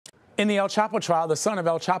In the El Chapo trial, the son of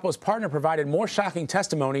El Chapo's partner provided more shocking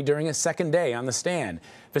testimony during his second day on the stand.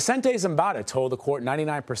 Vicente Zambada told the court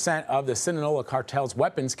 99% of the Sinaloa cartel's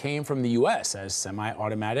weapons came from the U.S. as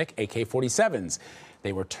semi-automatic AK-47s.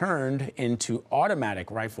 They were turned into automatic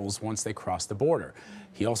rifles once they crossed the border.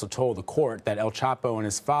 He also told the court that El Chapo and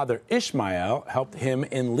his father, Ishmael, helped him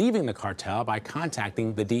in leaving the cartel by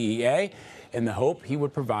contacting the DEA in the hope he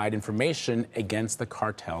would provide information against the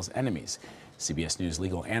cartel's enemies. CBS News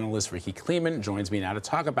legal analyst Rikki Klieman joins me now to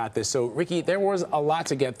talk about this. So, Rikki, there was a lot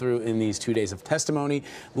to get through in these 2 days of testimony.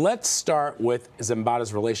 Let's start with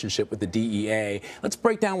Zambada's relationship with the DEA. Let's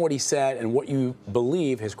break down what he said and what you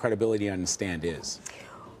believe his credibility on the stand is.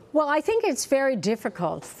 Well, I think it's very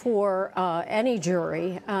difficult for any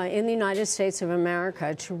jury in the United States of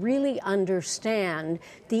America to really understand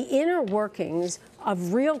the inner workings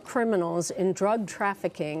of real criminals in drug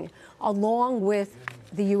trafficking, along with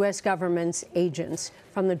the U.S. government's agents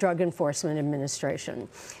from the Drug Enforcement Administration.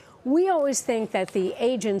 We always think that the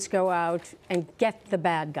agents go out and get the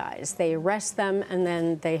bad guys. They arrest them and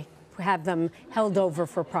then they have them held over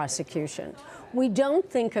for prosecution. We don't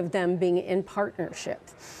think of them being in partnership.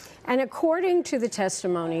 And according to the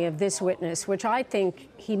testimony of this witness, which I think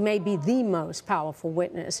he may be the most powerful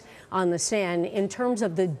witness on the stand in terms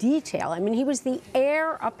of the detail, I mean, he was the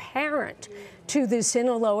heir apparent to the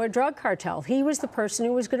Sinaloa drug cartel. He was the person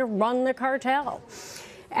who was going to run the cartel.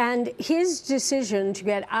 And his decision to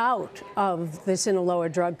get out of the Sinaloa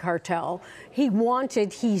drug cartel, he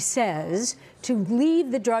wanted, he says, to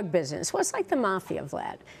leave the drug business. Well, it's like the mafia,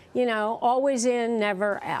 Vlad. You know, always in,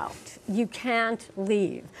 never out. You can't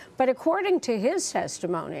leave. But according to his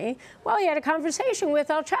testimony, well, he had a conversation with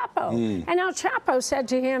El Chapo. And El Chapo said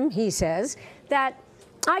to him, he says, that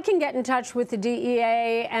I can get in touch with the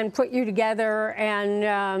DEA and put you together,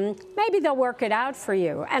 and maybe they'll work it out for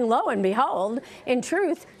you. And lo and behold, in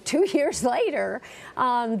truth, 2 years later,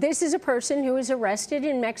 this is a person who is arrested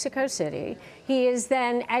in Mexico City. He is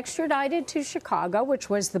then extradited to Chicago, which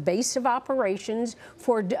was the base of operations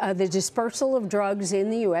for the dispersal of drugs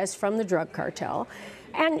in the U.S. from the drug cartel.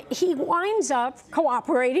 And he winds up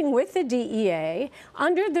cooperating with the DEA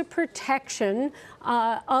under the protection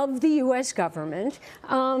of the U.S. government.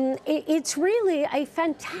 It's really a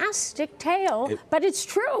fantastic tale, but it's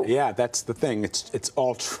true. Yeah, that's the thing. It's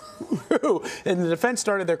all true. And the defense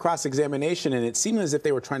started their cross-examination, and it seemed as if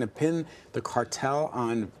they were trying to pin the cartel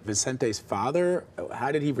on Vicente's father.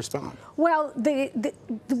 How did he respond? Well,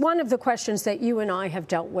 one of the questions that you and I have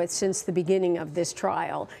dealt with since the beginning of this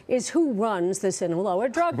trial is who runs the Sinaloa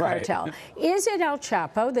drug cartel. Is it El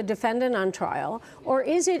Chapo, the defendant on trial, or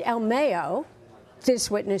is it El Mayo, this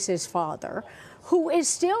witness's father, who is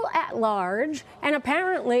still at large and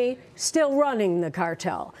apparently still running the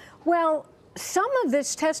cartel? Well, some of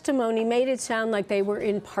this testimony made it sound like they were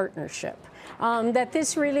in partnership, that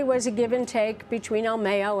this really was a give and take between El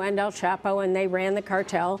Mayo and El Chapo, and they ran the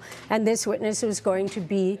cartel, and this witness was going to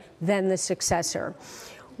be then the successor.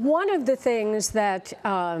 One of the things that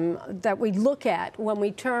that we look at when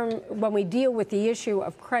we deal with the issue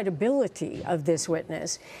of credibility of this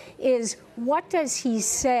witness is, what does he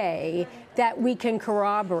say that we can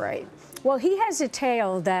corroborate? Well, he has a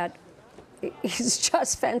tale that is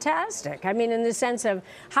just fantastic. I mean, in the sense of,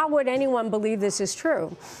 how would anyone believe this is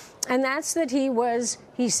true? And that's that he was,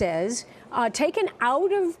 he says, taken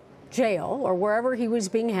out of jail or wherever he was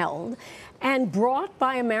being held and brought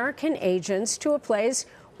by American agents to a place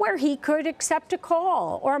where he could accept a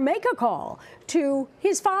call or make a call to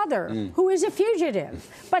his father, who is a fugitive.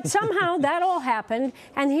 But somehow that all happened,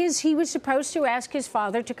 and he was supposed to ask his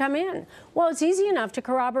father to come in. Well, it's easy enough to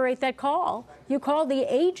corroborate that call. You call the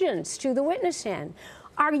agents to the witness stand.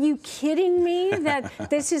 Are you kidding me that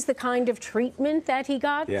this is the kind of treatment that he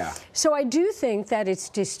got? Yeah. So I do think that it's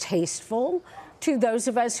distasteful to those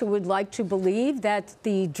of us who would like to believe that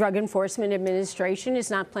the Drug Enforcement Administration is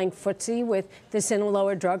not playing footsie with the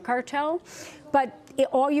Sinaloa drug cartel. But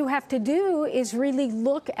all you have to do is really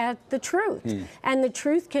look at the truth. And the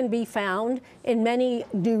truth can be found in many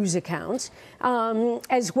news accounts,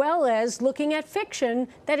 as well as looking at fiction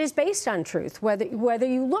that is based on truth, whether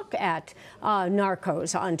you look at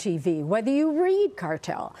Narcos on TV, whether you read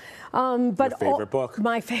Cartel. Your favorite book.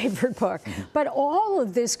 My favorite book. But all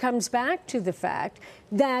of this comes back to the fact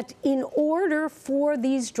that in order for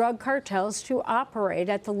these drug cartels to operate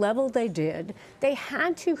at the level they did, they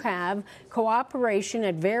had to have cooperation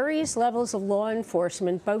at various levels of law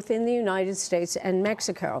enforcement, both in the United States and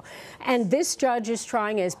Mexico. And this judge is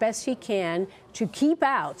trying as best he can to keep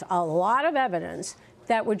out a lot of evidence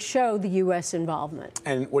that would show the U.S. involvement.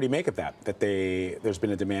 And what do you make of that, there's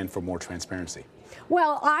been a demand for more transparency?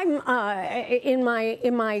 Well, I'm in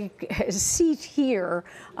my seat here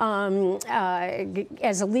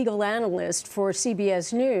as a legal analyst for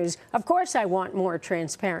CBS News. Of course, I want more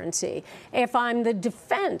transparency. If I'm the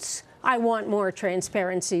defense, I want more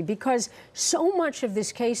transparency because so much of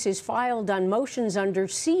this case is filed on motions under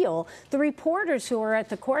seal. The reporters who are at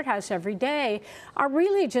the courthouse every day are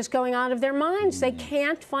really just going out of their minds. They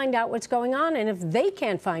can't find out what's going on, and if they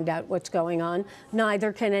can't find out what's going on,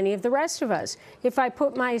 neither can any of the rest of us. If I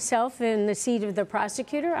put myself in the seat of the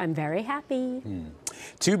prosecutor, I'm very happy.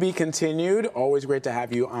 To be continued. Always great to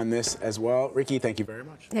have you on this as well. Rikki, thank you very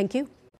much. Thank you.